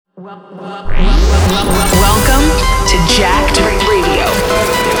Welcome to Jacked Radio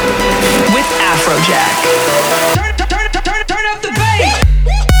with Afrojack. Turn up the bass.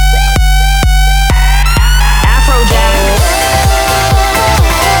 Afrojack.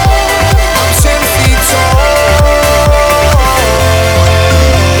 10 feet tall.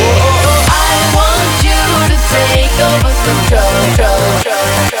 I want you to take over control.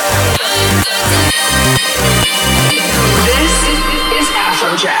 This is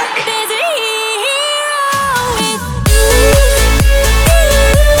Afrojack.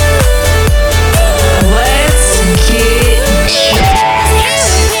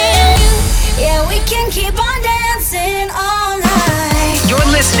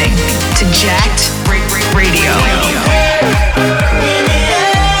 Listening to Jacked Radio.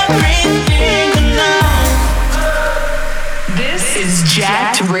 This is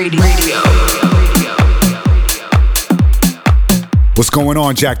Jacked Radio. What's going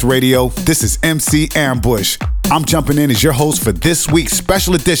on, Jacked Radio? This is MC Ambush. I'm jumping in as your host for this week's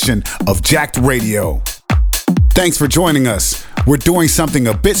special edition of Jacked Radio. Thanks for joining us. We're doing something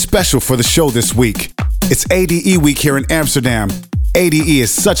a bit special for the show this week. It's ADE week here in Amsterdam. ADE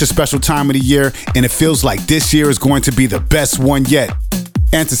is such a special time of the year, and it feels like this year is going to be the best one yet.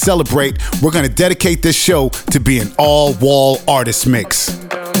 And to celebrate, we're going to dedicate this show to be an all-wall artist mix.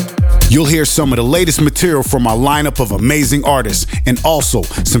 You'll hear some of the latest material from our lineup of amazing artists, and also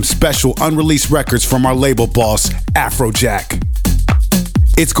some special unreleased records from our label boss, Afrojack.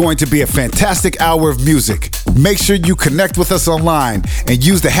 It's going to be a fantastic hour of music. Make sure you connect with us online and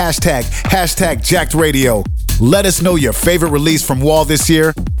use the hashtag JackedRadio. Let us know your favorite release from Wall this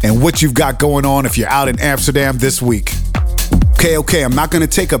year and what you've got going on if you're out in Amsterdam this week. Okay, I'm not going to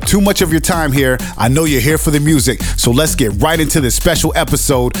take up too much of your time here. I know you're here for the music, so let's get right into this special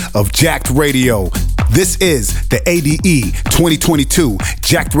episode of Jacked Radio. This is the ADE 2022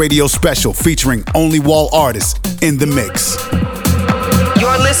 Jacked Radio special featuring only Wall artists in the mix.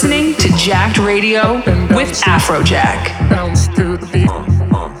 You're listening to Jacked Radio with Afrojack. Bounce to the beat,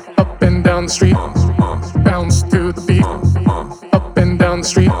 up and down the street. Bounce to the beat, up and down the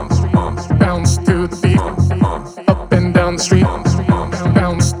street. Bounce to the beat, up and down the street.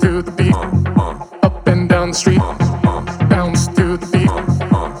 Bounce to the beat, up and down the street. Bounce to the beat,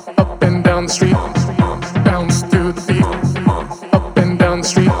 up and down the street. Bounce to the beat, up and down the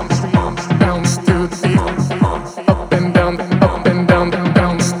street. Bounce to the beat, up and down, bounce to the beat, up and down the street.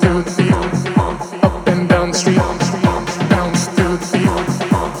 Bounce to the beat,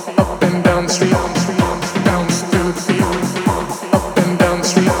 up and down the street. Bounce to the beat, up and down the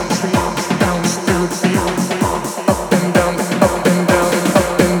street. Bounce to the beat, up and down, up and down,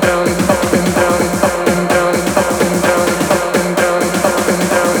 up and down, up and down, up and down, up and down, up and down, up and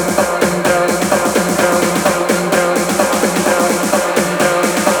down, up and down, up and down, up and down,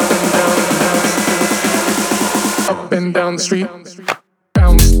 up and down the street.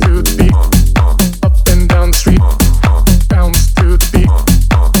 Bounce to the beat, up and down the street. Bounce to the beat,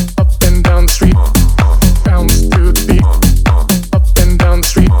 up and down the street. Bounce to the beat, up and down the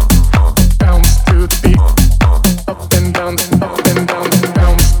street. Bounce to the beat, up and down,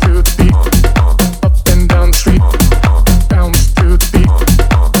 bounce to the beat, up and down the street. Bounce to the beat,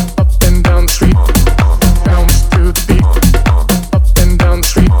 up and down the street. Bounce to the beat, up and down the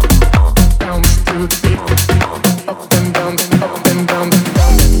street. Bounce to the beat, up and down, up and down.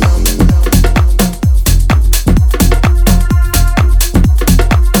 Bounce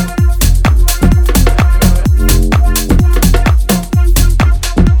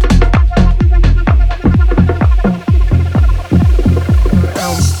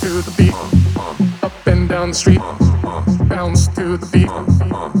to the beat, up and down the street. Bounce to the beat,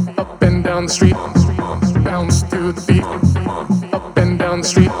 up and down the street. Bounce to the beat, up and down the street. Bounce to the beat, up and down the street. Bounce to the beat, up and down the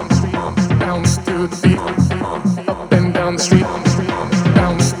street. Bounce to the beat, up and down the street.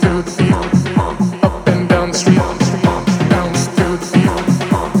 Bounce to the beat, up and down the street. Bounce to the beat,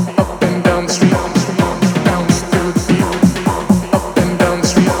 up and down, up and down, up and down, up and down, up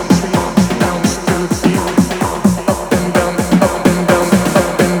and down, up and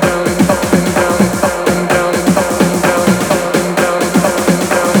down, up and down, up and down, up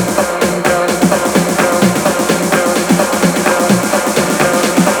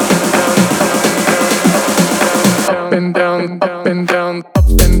and down, up and down, up and down, up and down, up and down, up and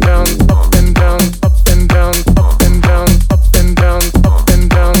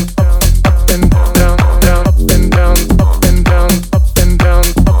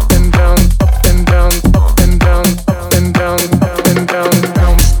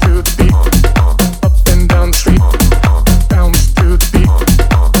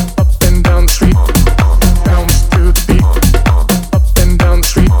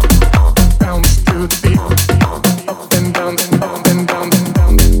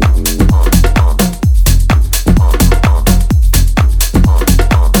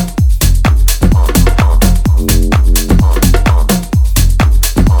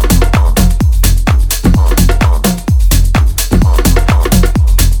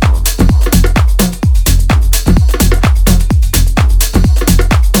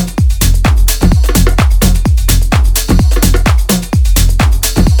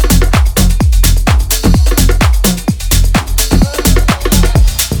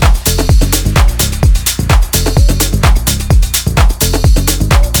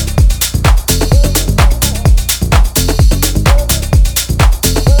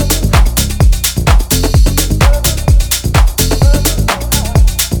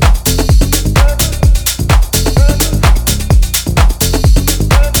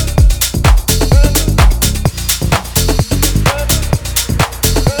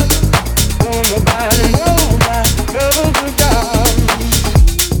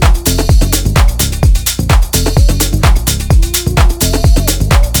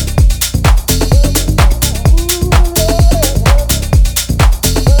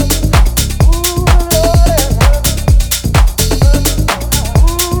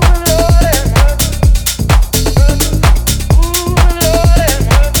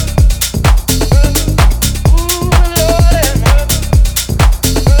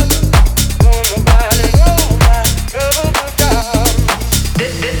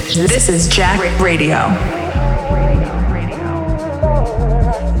This is Jacked Radio.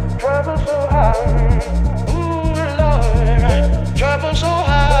 Trouble so high, ooh Lord, trouble so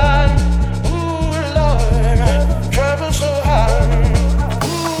high, ooh Lord, trouble so high,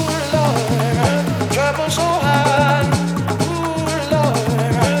 ooh Lord, trouble so high, ooh Lord,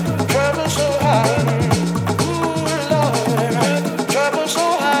 trouble so high, ooh Lord, trouble so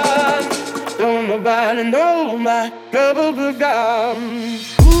high. Don't nobody know my trouble but God.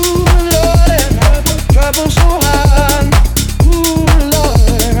 Ooh Lord, trouble so high. Ooh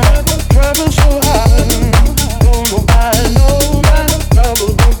Lord, trouble so high. Don't nobody know my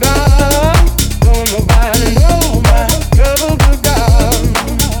trouble but God. Don't nobody know my trouble but God.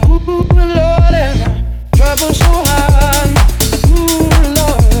 Ooh Lord, trouble so high. Ooh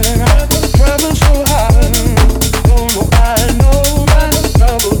Lord, trouble so high. Don't nobody know my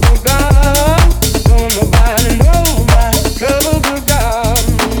trouble but God. Don't nobody know my trouble but God.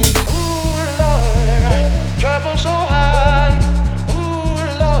 Ooh Lord, trouble so high. Ooh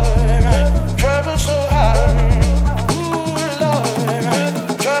Lord, trouble so high. Ooh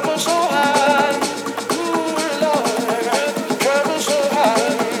Lord, trouble so high. Ooh Lord, trouble so high.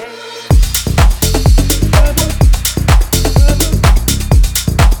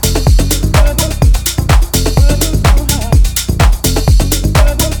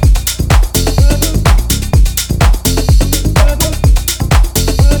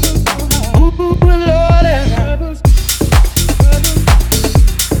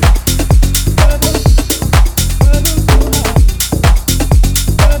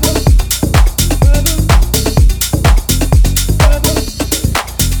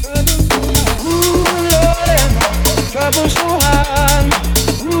 Trouble so high,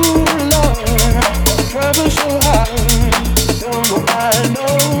 ooh Lord, trouble so high. Don't nobody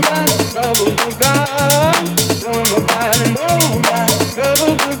know my trouble but God. Don't nobody know my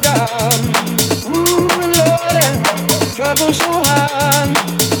trouble but God. Ooh Lord, trouble so high,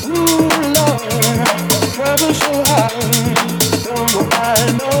 ooh Lord, trouble so high. Don't nobody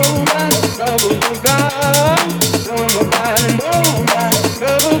know my trouble but God. Don't nobody know my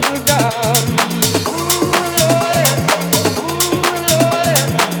trouble but God.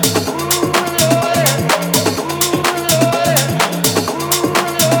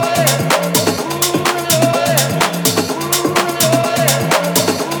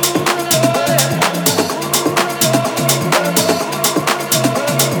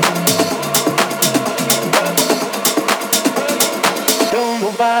 Don't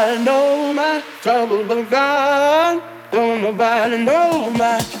nobody know my trouble but God. Don't nobody know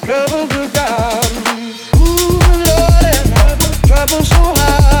my trouble but God. Ooh Lord, trouble so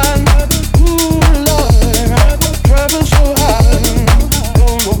high. Ooh Lord, trouble so high.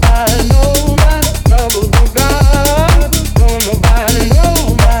 Don't nobody know my trouble but God. Don't nobody know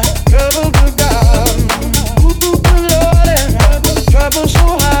my trouble but God. Ooh Lord, trouble so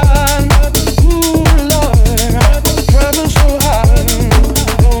high. Ooh Lord, trouble so high.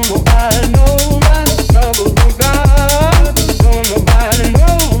 Don't nobody know my trouble but God. Don't nobody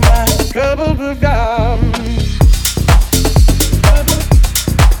know my trouble but God.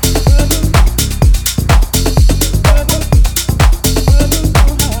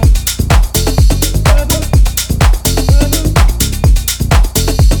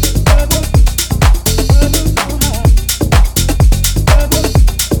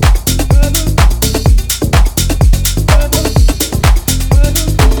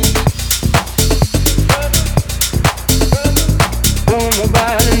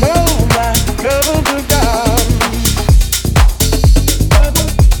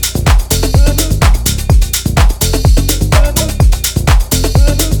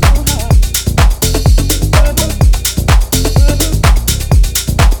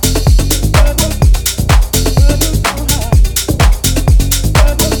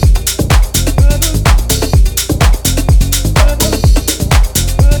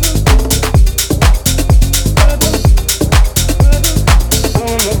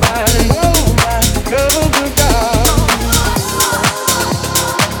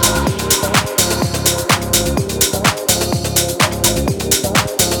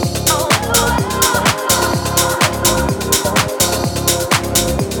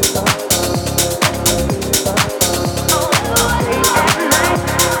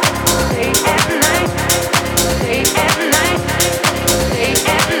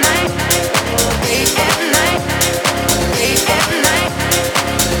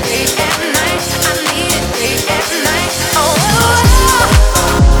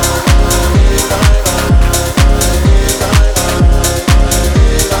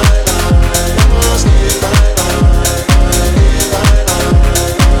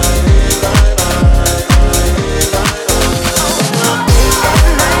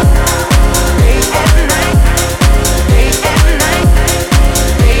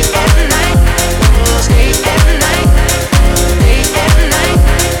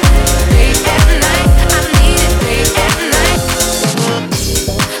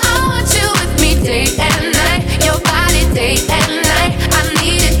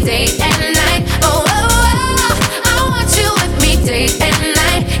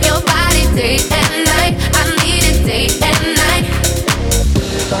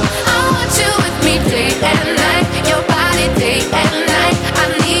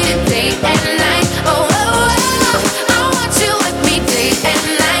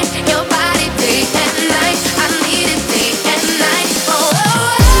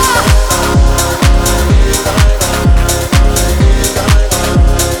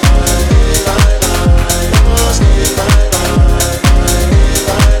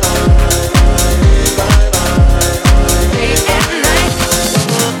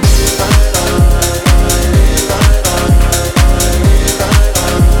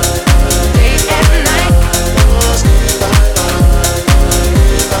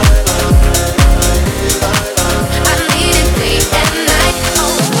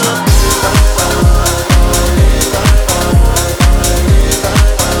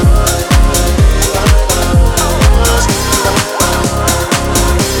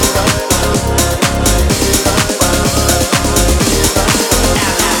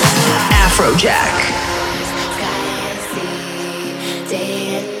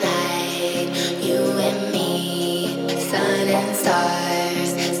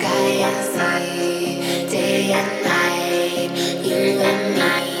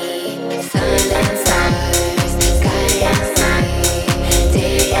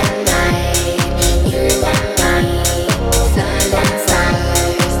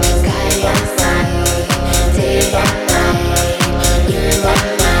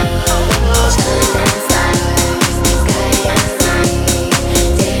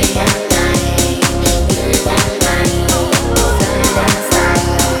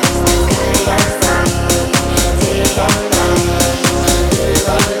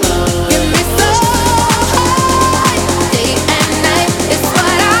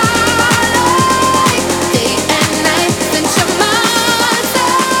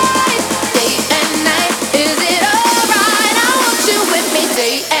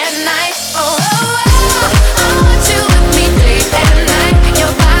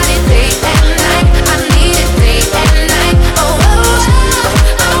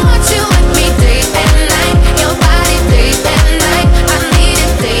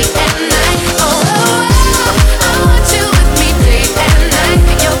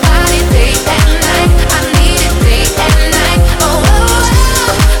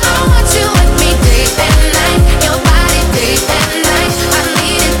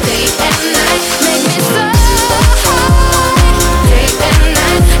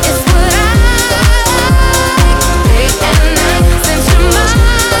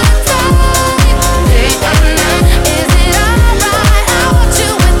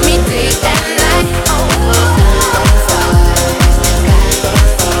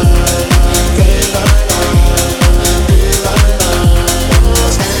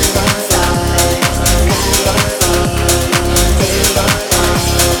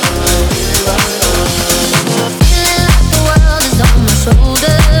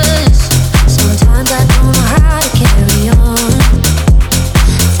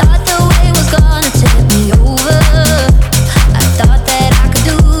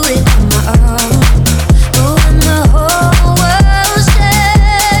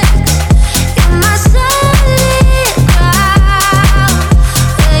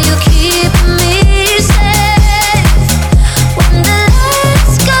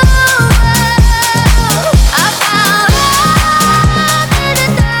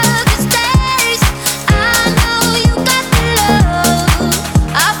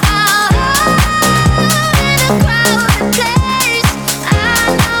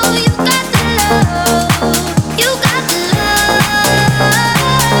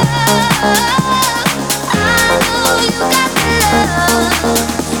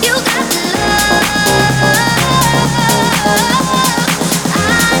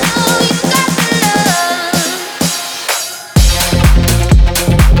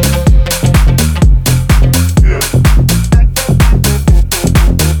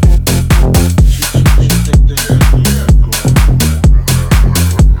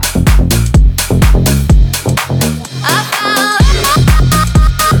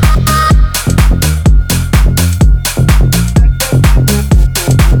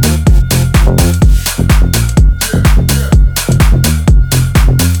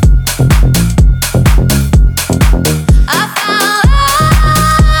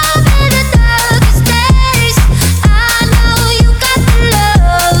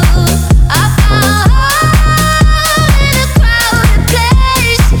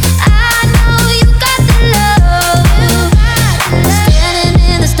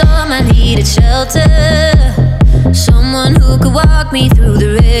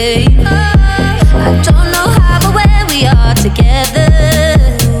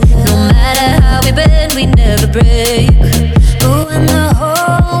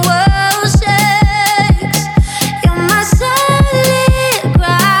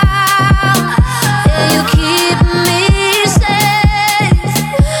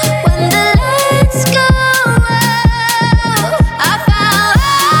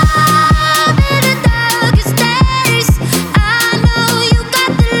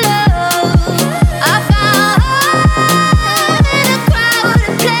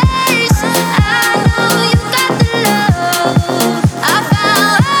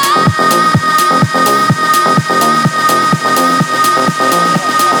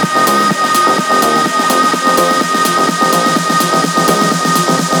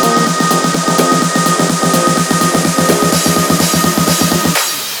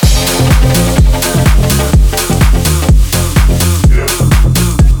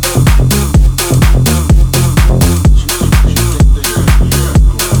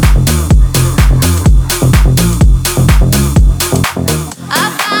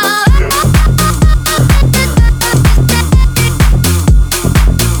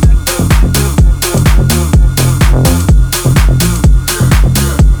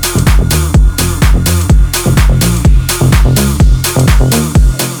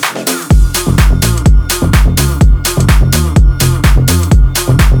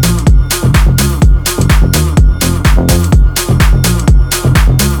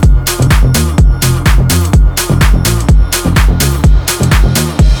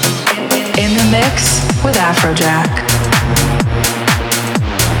 Afrojack.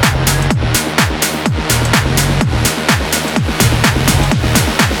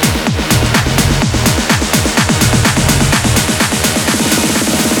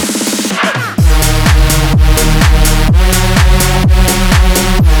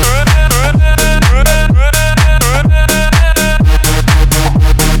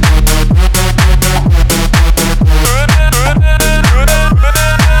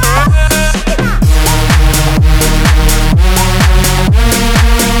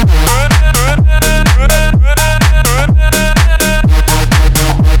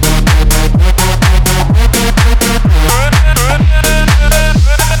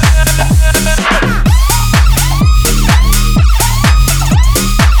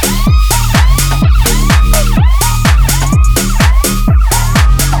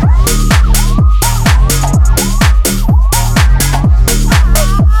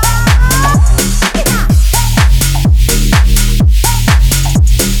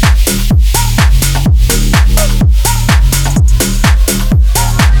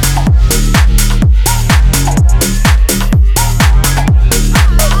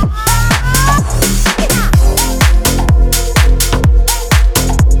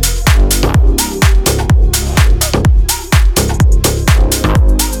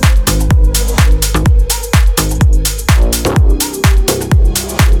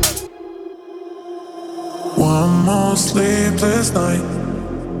 sleepless night.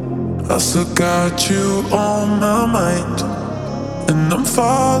 I still got you on my mind, and I'm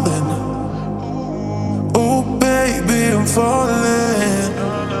falling. Oh baby, I'm falling.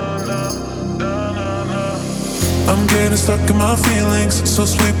 I'm getting stuck in my feelings, so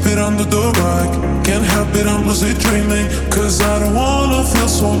sweep it under the rug. Can't help it, I'm lucid dreaming, cause I don't wanna feel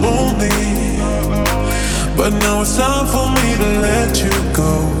so lonely. But now it's time for me to let you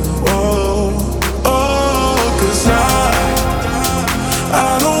go. Oh, oh, cause I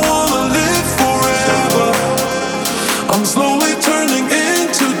don't wanna live forever. I'm slowly turning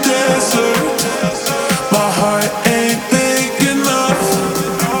into desert. My heart ain't big enough,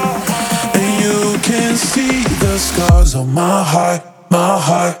 and you can see the scars on my heart, my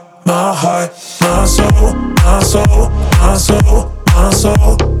heart, my heart, my soul, my soul, my soul, my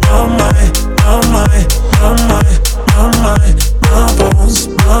soul, my mind, my mind, my mind, my mind, my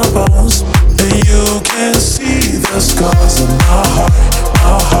bones, and you can see the scars on my heart,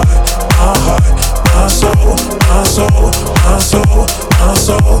 my heart, my heart, my soul, my soul, my soul, my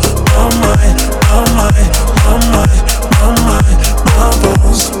soul, my mind, my mind, my mind, my mind, my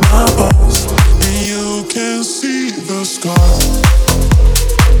bones, and you can see the scars.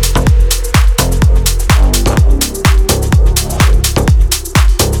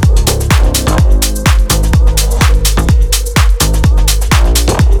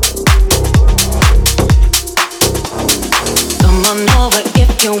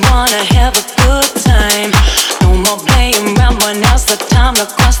 You wanna have a good time. No more playing around when now's the time to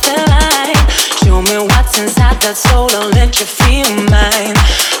cross the line. Show me what's inside that soul, I'll let you feel mine.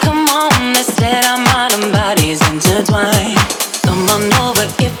 Come on, let's let our mind and bodies intertwine. Come on over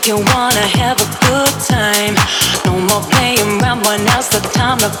if you wanna have a good time. No more playing around when now's the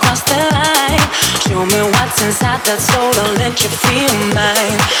time to cross the line. Show me what's inside that soul, I'll let you feel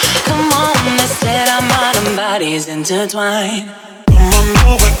mine. Come on, let's let our mind and bodies intertwine.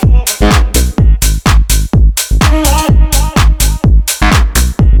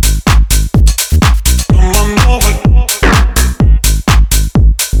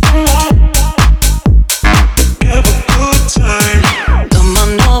 Good time.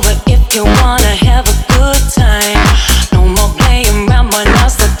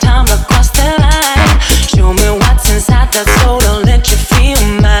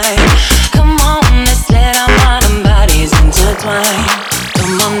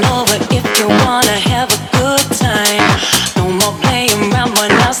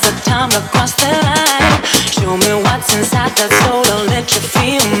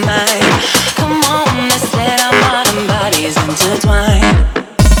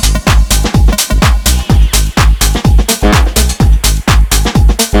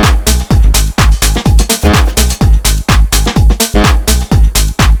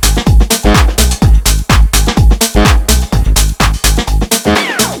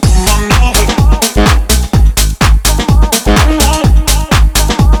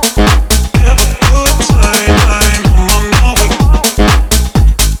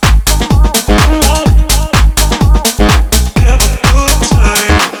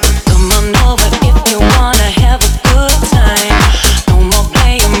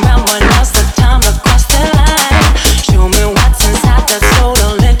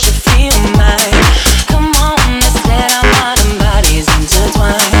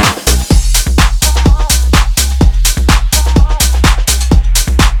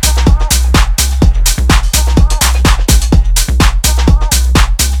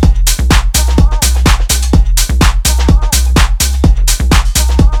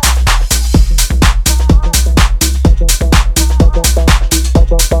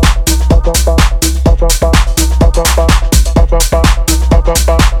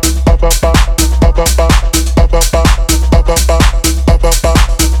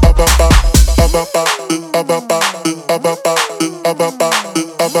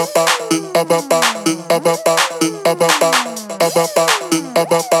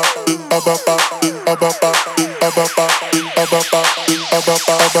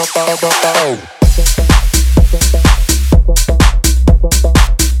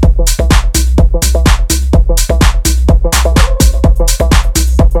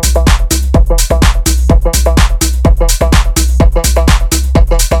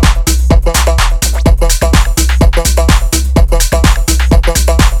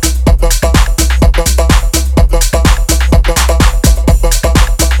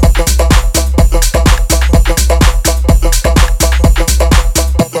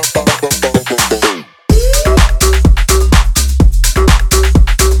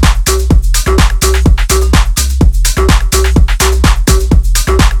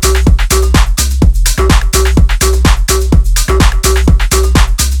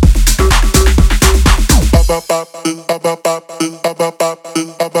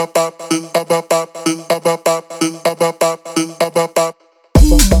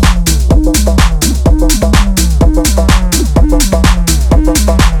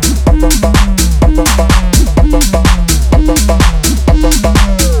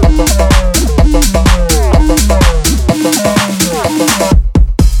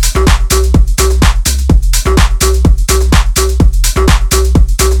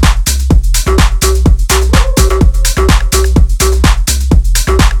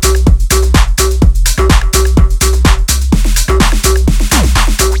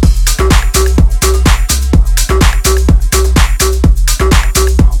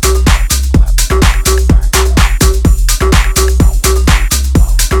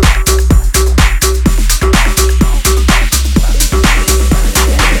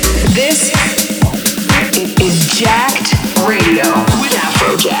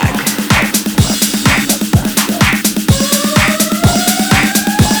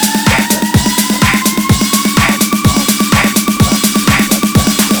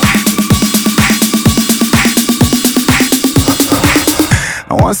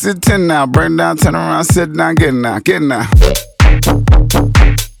 Sit 10 now, burn down, turn around, sit down, get now, get now.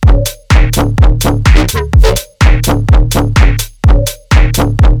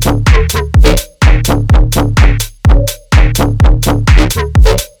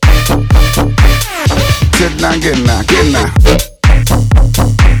 Sit down, get now, get now.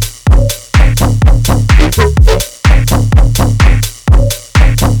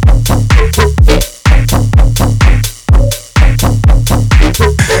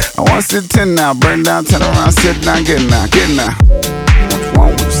 Sit 10 now, burn down, turn around, sit down, get now, get now. What's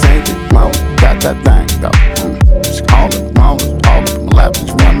wrong with saying it, mama? Got that thing, though. Just call it, mama, all up on my lap,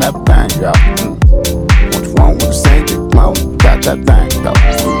 just run that thing, yo. What's wrong with saying it, mama? Got that thing, though.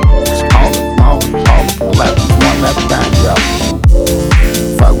 Just call it, mama, all up on my lap, just run that thing, yo.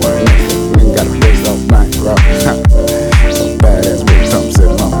 Fuck with a nigga, we ain't got a bitch off thing, bro. So badass bitch, come sit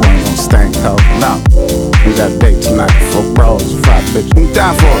on one on stank, ho. Nah, we got a date tonight, 4 bros, 5 bitches, we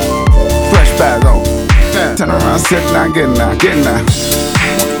down for it. Fresh bag on. Yeah. Turn around, sit down, get now, get now.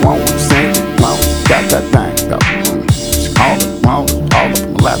 Won't sing it, mama, got that thing, though. Just call it, mama, all up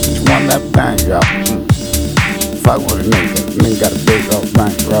on my lap, just run that thing, yo. Fuck with a nigga got a big old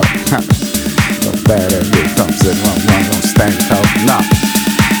thing, bro. So badass bitch, come sit on one on stank, ho. Nah,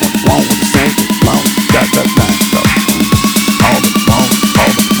 won't sing it, mama, got that thing, though. All up on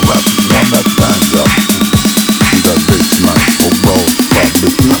my lap, just run that thing, yo. Got big tonight, 4 bros, 5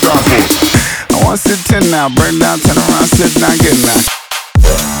 bitches, we down for it. I wanna sit 10 now, burn down, turn around, sit down, get now.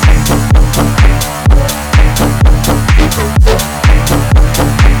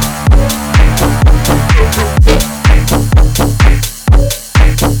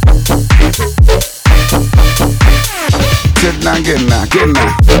 Sit down, get now, get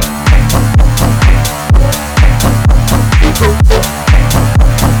now.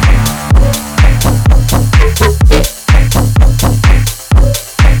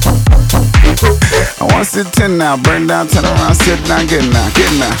 Sit 10 now, burn down, turn around, sit down, get now,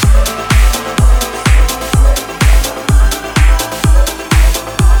 get now.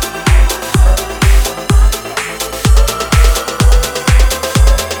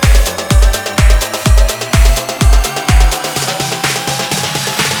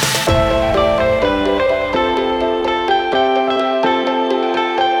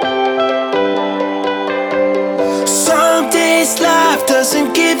 Some days life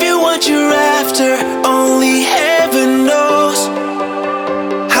doesn't give you what you're after. Only heaven knows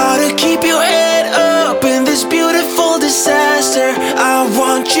how to keep your head up in this beautiful disaster. I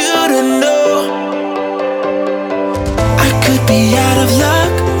want you to know I could be out of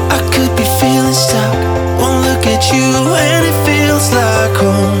luck, I could be feeling stuck. One look at you and it feels like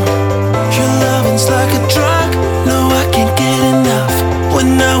home. Your loving's like a drug, no I can't get enough.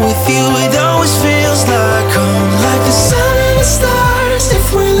 around with you, it always feels like home. Like the sun and the stars,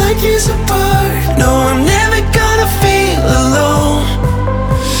 if we're like years apart. No, I'm never gonna feel alone.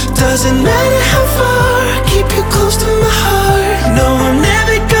 Doesn't matter how far, I keep you close to my heart. No, I'm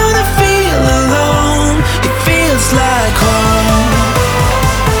never gonna feel alone. It feels like home.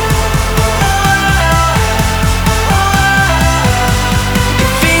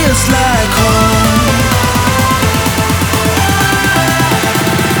 It feels like home.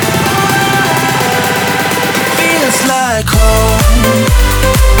 It feels like home.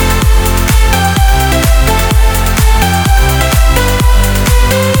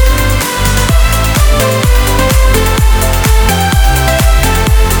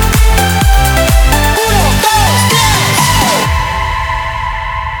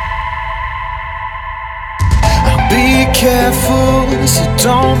 Careful, so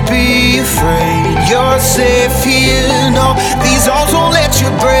don't be afraid. You're safe here. No, these arms won't let you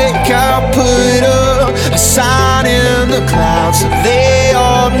break. I'll put up a sign in the clouds so they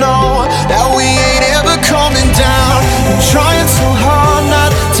all know that we ain't ever coming down. I'm trying so hard not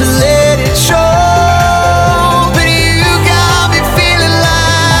to let it show, but you got me feeling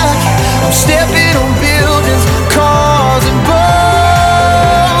like I'm stepping on buildings, cars and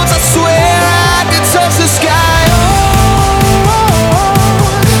boats. I swear I could touch the sky.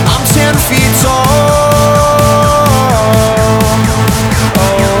 10 feet tall.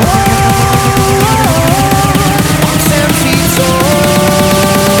 I'm 10 feet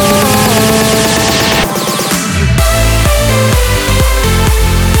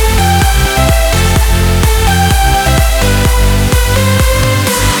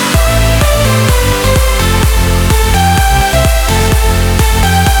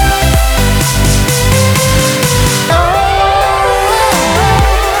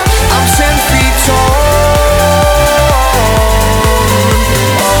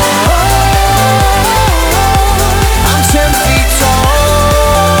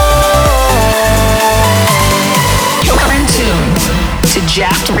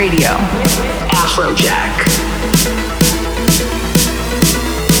Jacked Radio, Afrojack.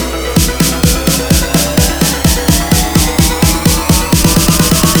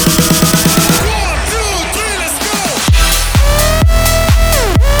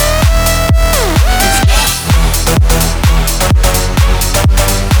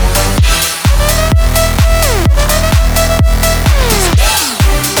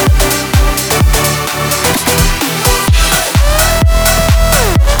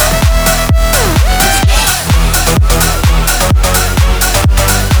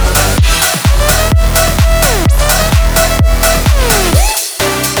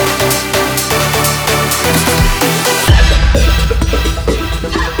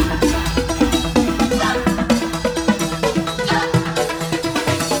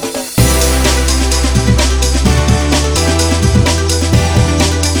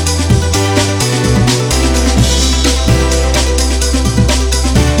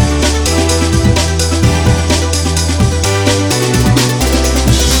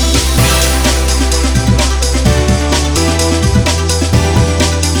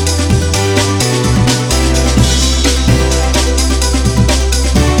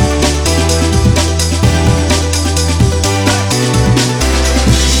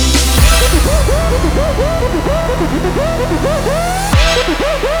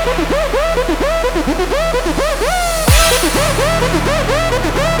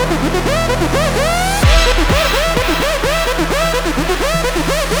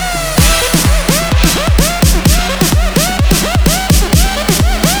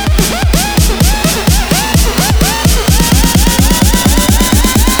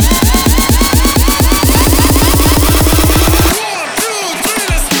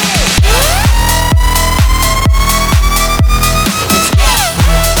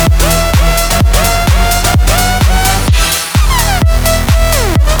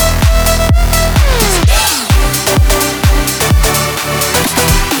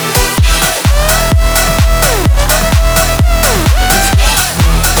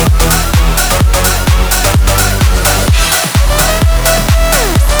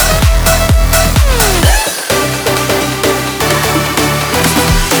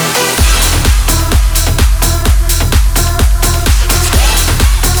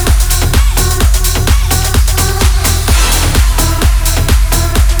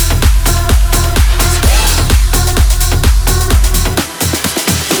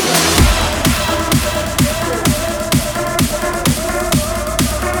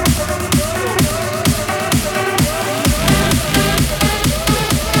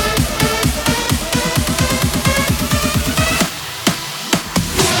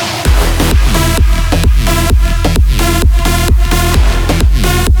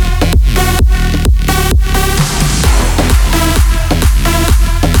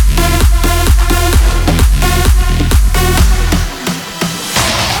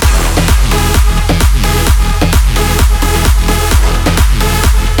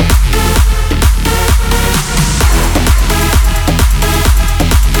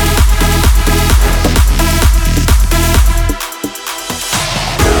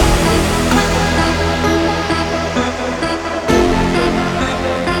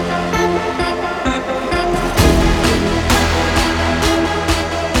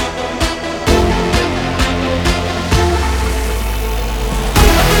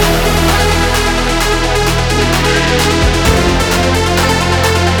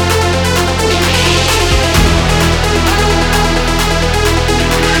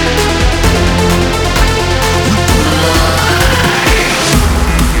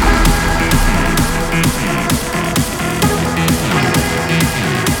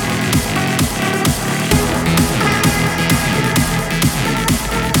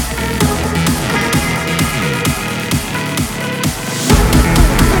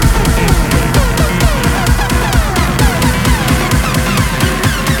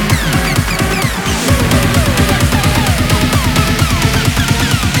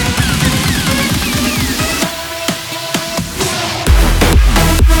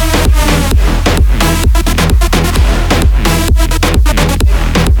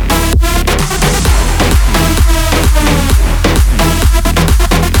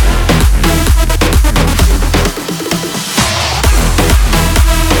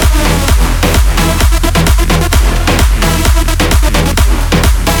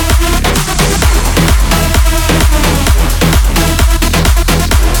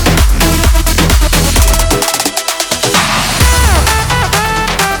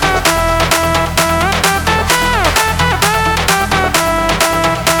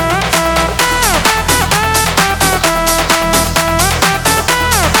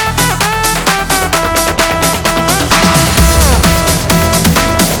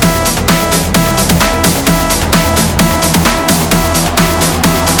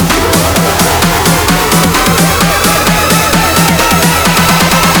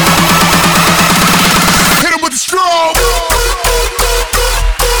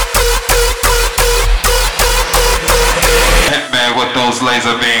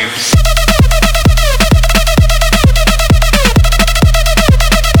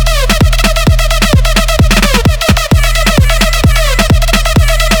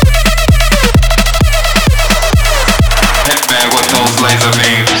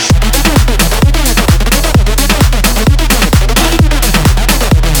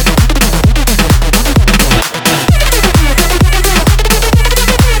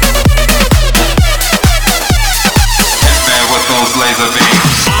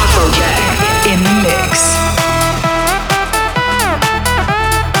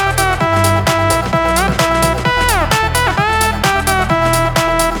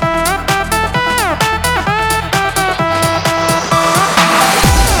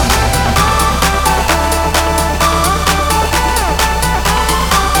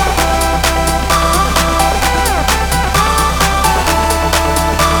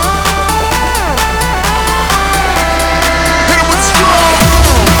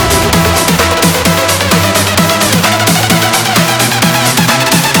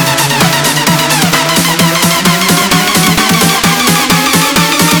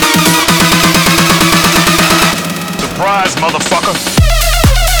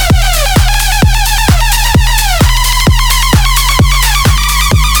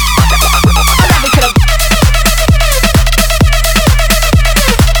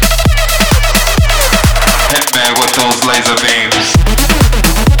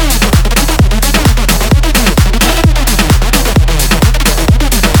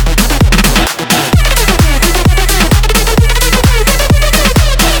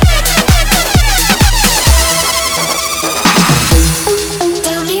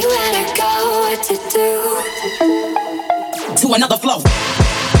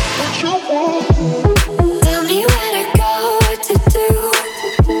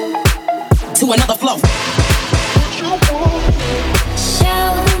 another flow.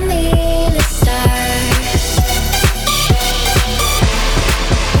 Show me the stars.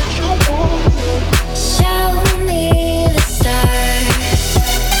 Show me the stars.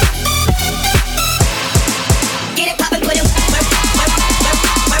 Get it poppin', put it.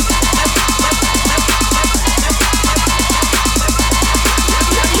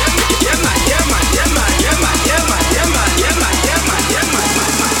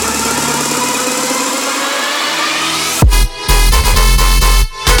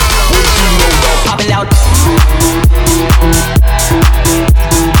 Popping out.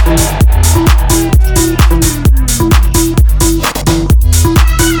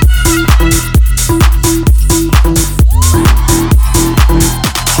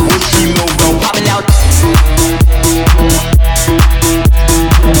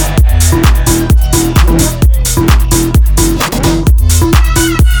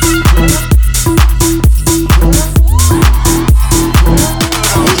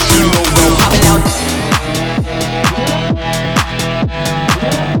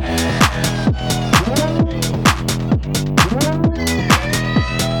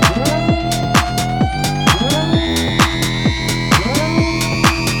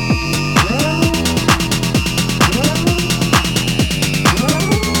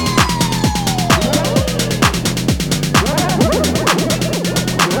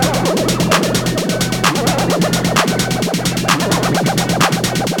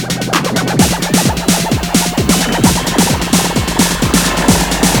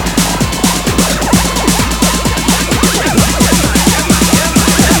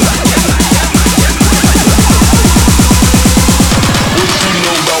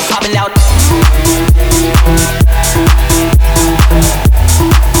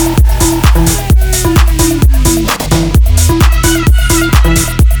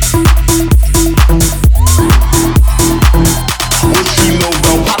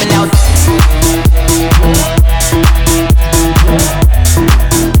 Popping out.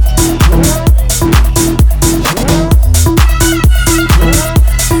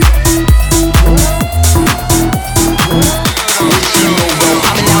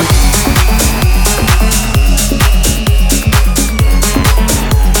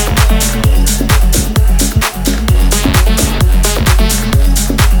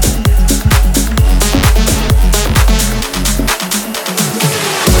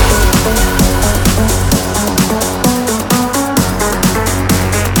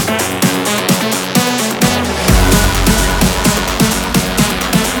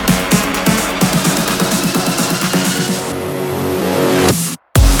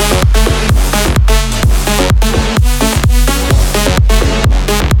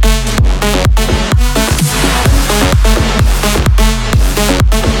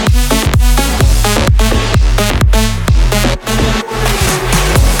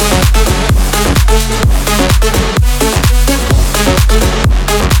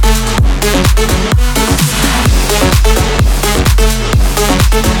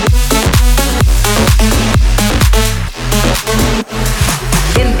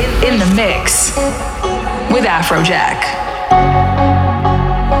 In the mix with Afrojack.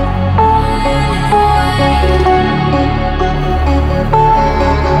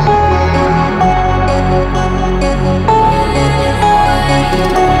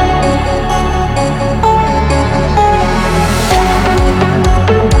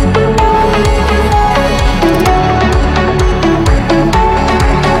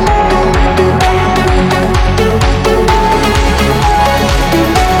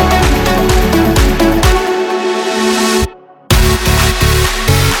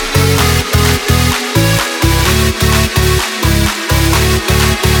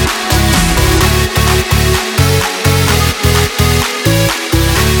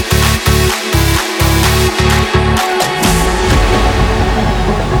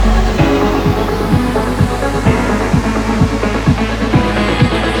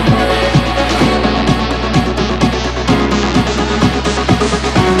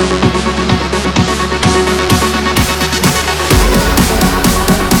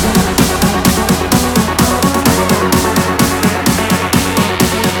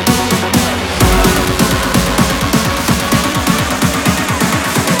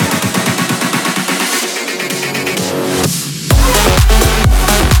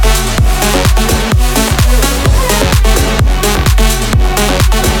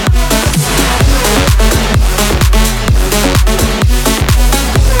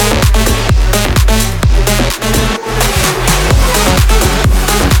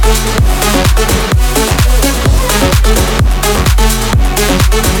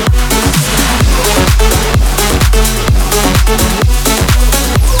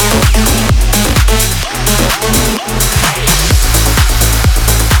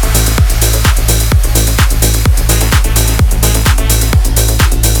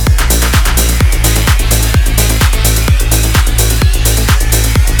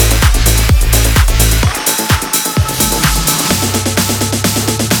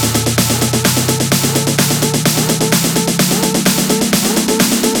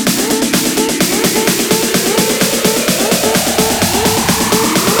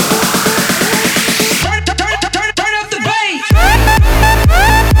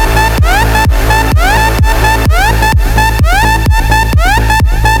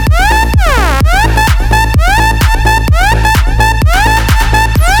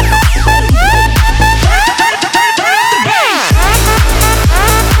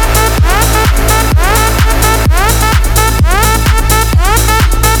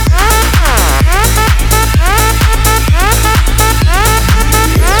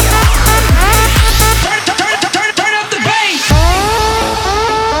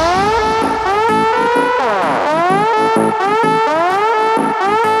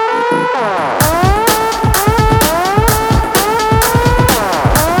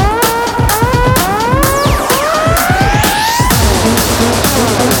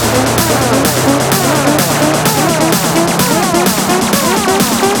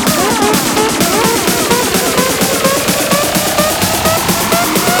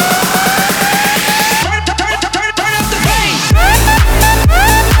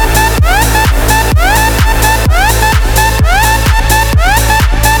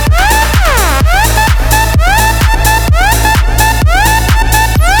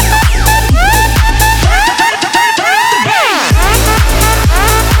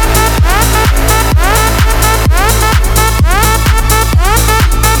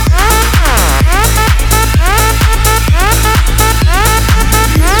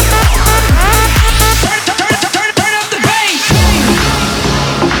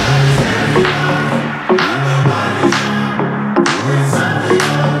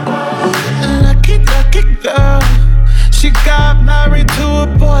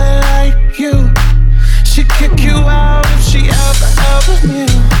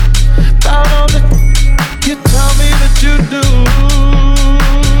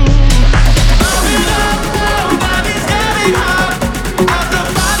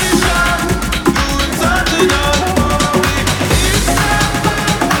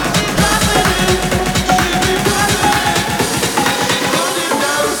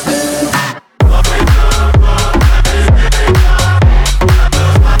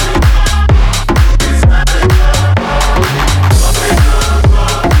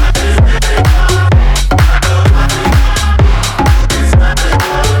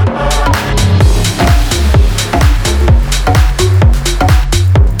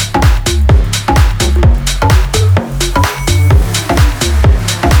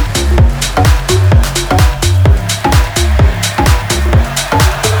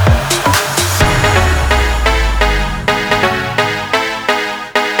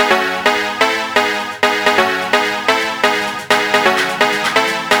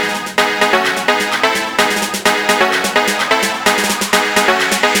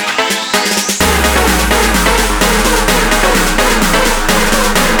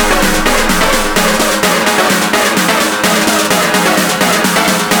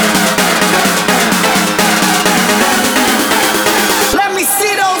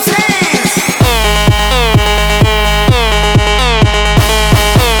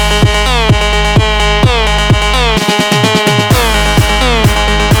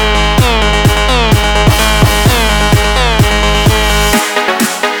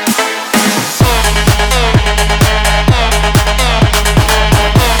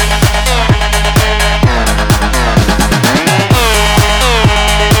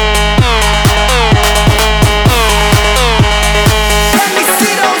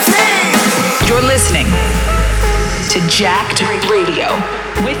 Jacked Radio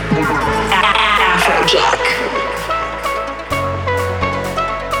with Afrojack.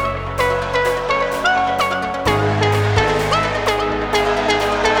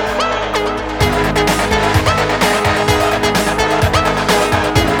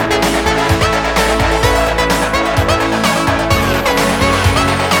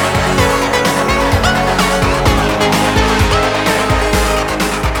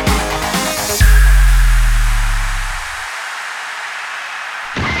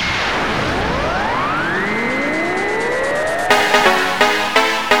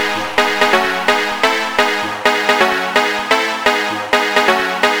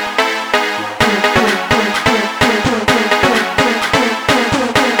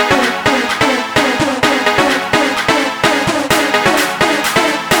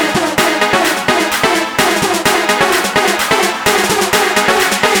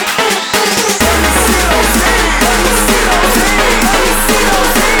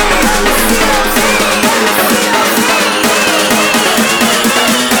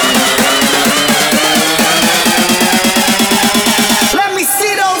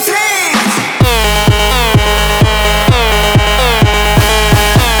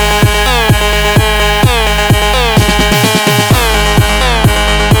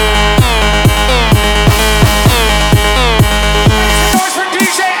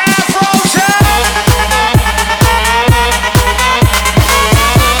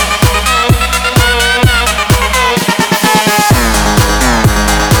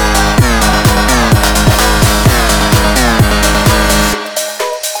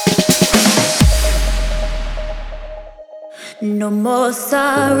 No more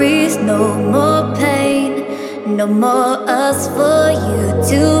sorries, no more pain, no more us for you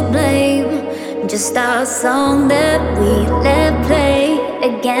to blame. Just our song that we let play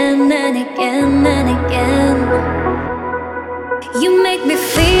again and again and again. You make me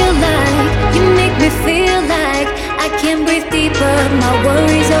feel like I can breathe deeper. My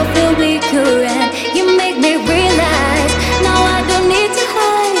worries all feel weaker, and you make me realize now I don't need to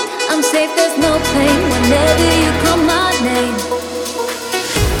hide. I'm safe, there's no pain whenever you call my name.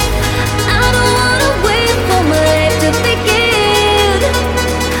 I don't wanna wait for my life to begin.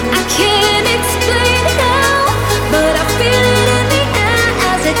 I can't explain how, but I feel it in the air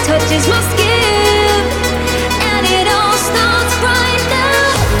as it touches my skin, and it all starts right now.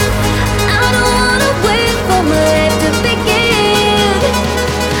 I don't wanna wait for my life to begin.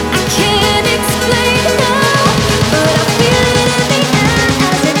 I can't explain how, but I feel it in the air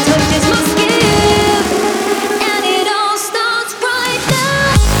as it touches my skin, and it all starts right now.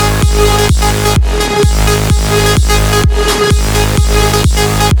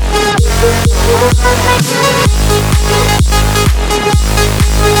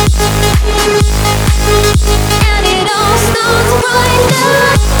 And it all starts right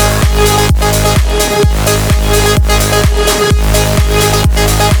now.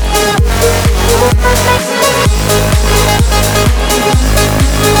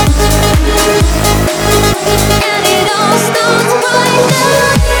 And it all starts right now.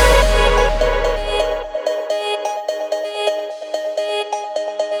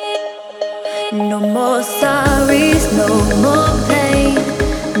 No more sorries, no more pain,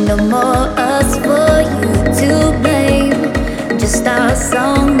 no more us for you to blame. Just our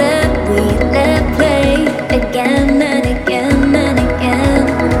song that we let play again and again and again.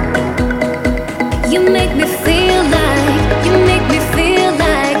 You make me feel like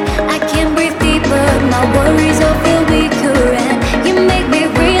I can breathe deeper. My worries all feel weaker, and you make me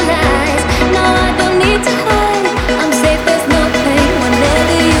realize now I don't need to hide. I'm safe, there's no pain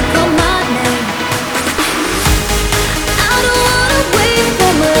whenever you call my name. I don't wanna wait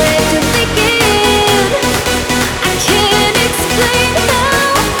for my life to begin. I can't explain how,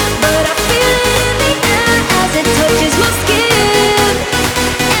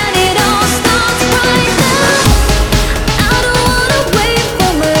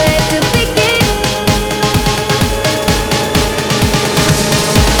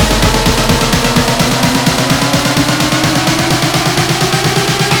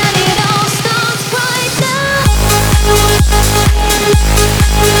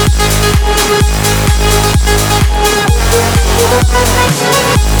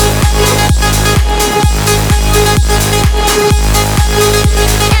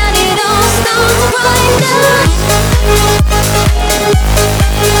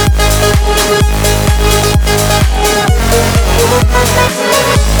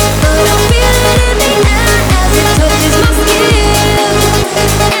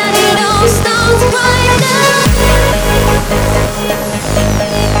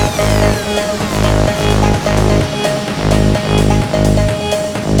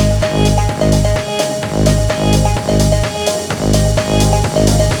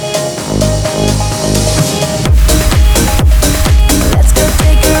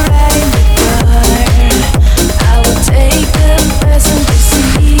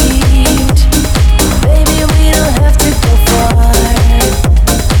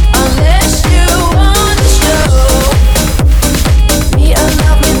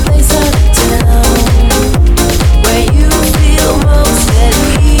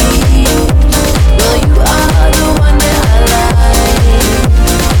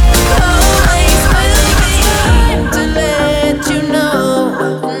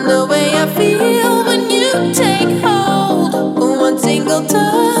 physical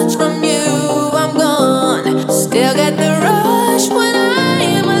touch from you, I'm gone. Still get the rush when I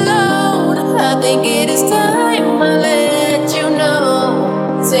am alone. I think it is time I let you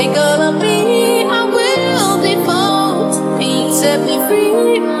know. Take all of me, I will default. Please set me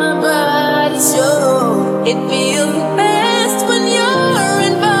free, my body's so. It feels the best when you're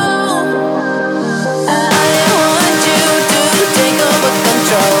involved. I want you to take over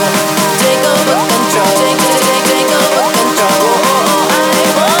control. Take over control. Take over control. I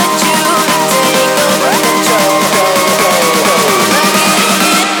want you to take over control.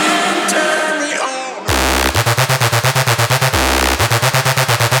 Turn me on.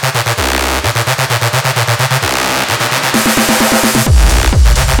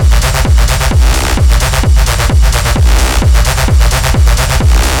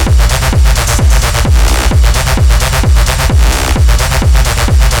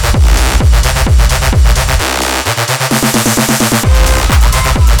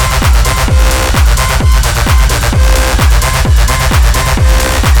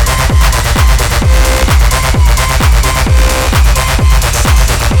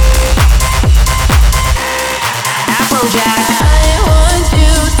 Afrojack. I want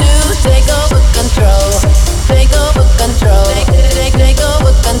you to take over control. Take over control. Take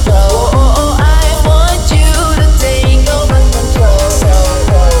over control. I want you to take over control.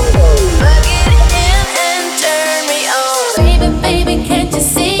 Plug it in and turn me on. Baby, baby, can't you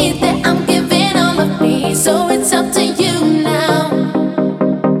see that I'm giving all of me? So it's up to you now.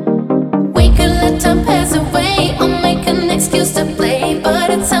 We could let time pass away or make an excuse to play, but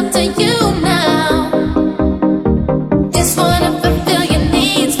it's up to you now. Just wanna fulfill your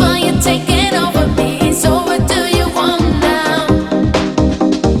needs while you're taking over me. So what do you want now?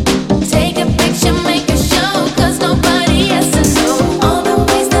 Take a picture, make a show, 'cause nobody has to know all the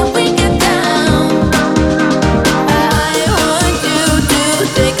ways that we get down. I want you to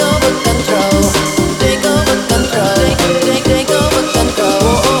take over control. Take over control. Take over control.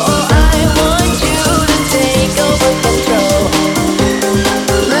 I want you to take over control.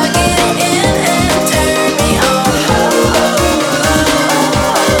 Plug it in and turn me on.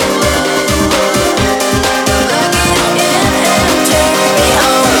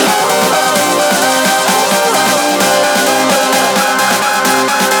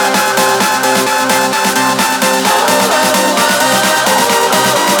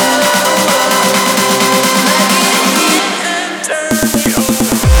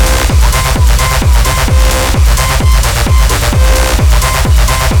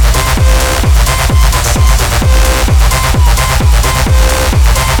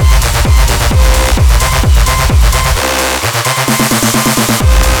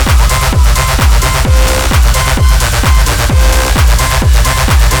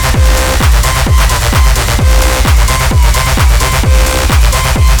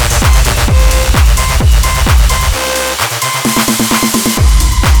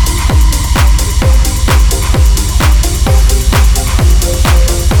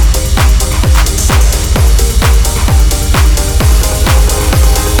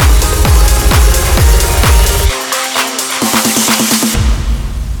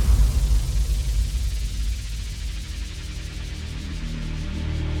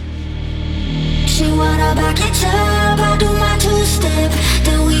 She wanna back it up, I'll do my two-step.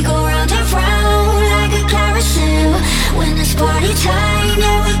 Then we go round and round like a carousel. When it's party time,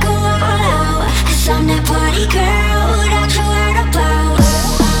 yeah, we go all out. 'Cause I'm that party girl that you heard about.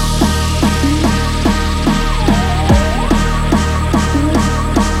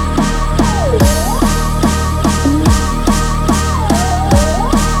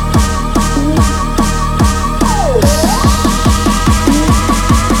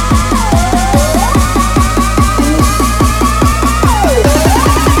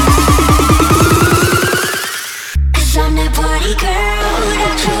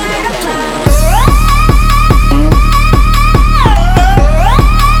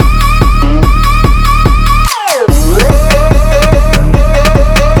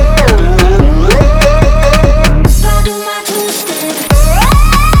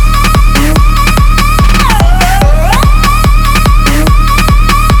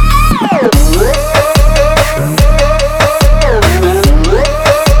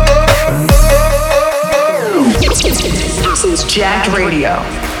 Jacked Radio.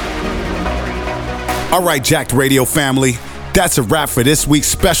 All right, Jacked Radio family, that's a wrap for this week's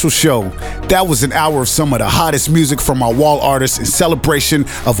special show. That was an hour of some of the hottest music from our wall artists in celebration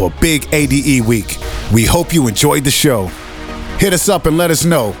of a big ADE week. We hope you enjoyed the show. Hit us up and let us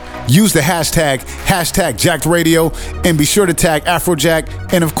know. Use the hashtag Jacked Radio, and be sure to tag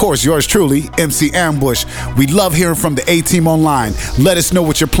Afrojack and, of course, yours truly, MC Ambush. We love hearing from the A-Team online. Let us know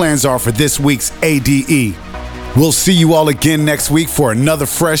what your plans are for this week's ADE. We'll see you all again next week for another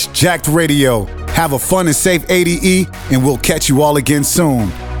fresh Jacked Radio. Have a fun and safe ADE, and we'll catch you all again soon.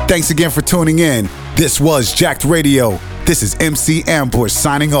 Thanks again for tuning in. This was Jacked Radio. This is MC Ambush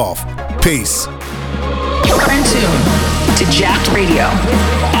signing off. Peace. You're in tune to Jacked Radio with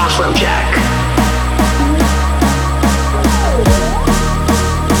Afrojack.